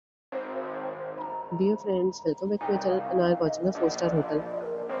Dear friends, welcome back to my channel and I are watching a 4-star hotel.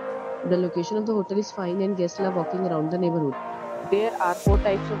 The location of the hotel is fine and guests love walking around the neighborhood. There are 4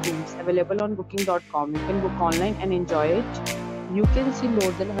 types of rooms available on booking.com. You can book online and enjoy it. You can see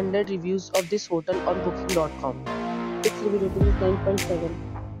more than 100 reviews of this hotel on booking.com. Its review rating is 9.7,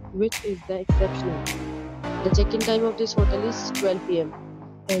 which is the exceptional. The check-in time of this hotel is 12 pm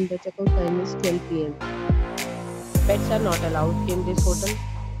and the check-out time is 12 pm. Pets are not allowed in this hotel.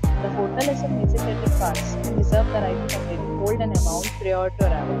 The hotel has some major credit cards. You reserve the right to temporarily hold an amount prior to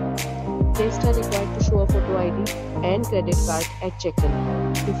arrival. Guests are required to show a photo ID and credit card at check-in.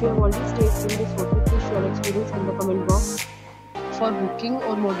 If you have already stayed in this hotel, please share your experience in the comment box. For booking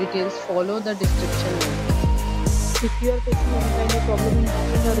or more details, follow the description link. If you are facing any kind of problem in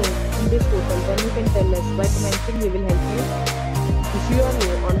booking a room in this hotel, then you can tell us by commenting. We will help you. If you are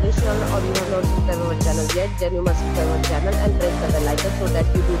new on this channel or you have not subscribed our channel yet, then you must subscribe our channel and press the bell icon so that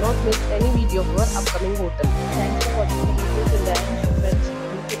you do not miss any video of our upcoming hotel. Thanks for watching the video till the end. Friends,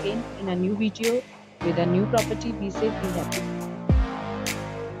 meet again in a new video with a new property. Be safe, be happy.